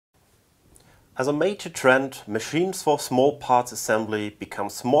As a major trend, machines for small parts assembly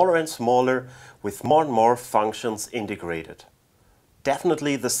become smaller and smaller with more and more functions integrated.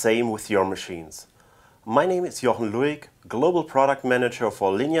 Definitely the same with your machines. My name is Jochen Luig, Global Product Manager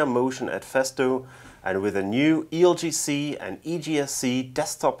for Linear Motion at Festo, and with a new ELGC and EGSC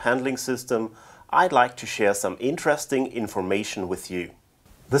desktop handling system, I'd like to share some interesting information with you.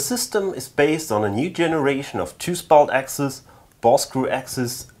 The system is based on a new generation of two-spout axes, ball screw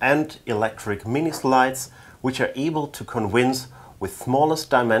axes and electric mini slides, which are able to convince with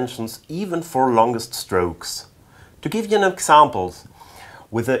smallest dimensions even for longest strokes. To give you an example,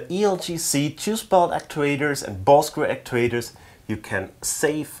 with the ELGC two-spout actuators and ball screw actuators, you can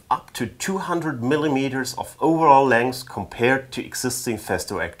save up to 200 millimeters of overall length compared to existing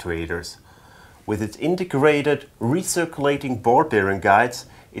Festo actuators. With its integrated recirculating ball bearing guides,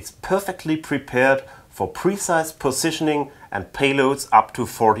 it's perfectly prepared for precise positioning and payloads up to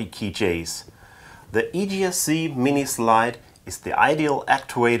 40 kJs. The EGSC mini slide is the ideal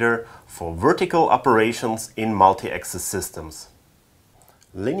actuator for vertical operations in multi-axis systems.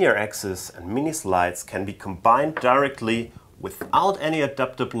 Linear axes and mini slides can be combined directly without any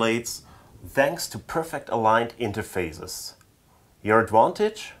adapter blades thanks to perfect aligned interfaces. Your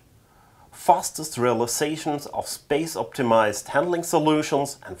advantage? Fastest realizations of space-optimized handling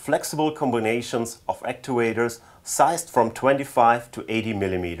solutions and flexible combinations of actuators sized from 25 to 80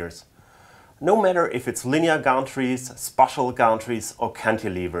 millimeters. No matter if it's linear gantries, spatial gantries or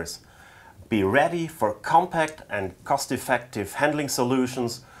cantilevers, be ready for compact and cost-effective handling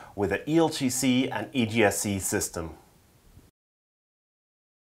solutions with the ELGC and EGSC system.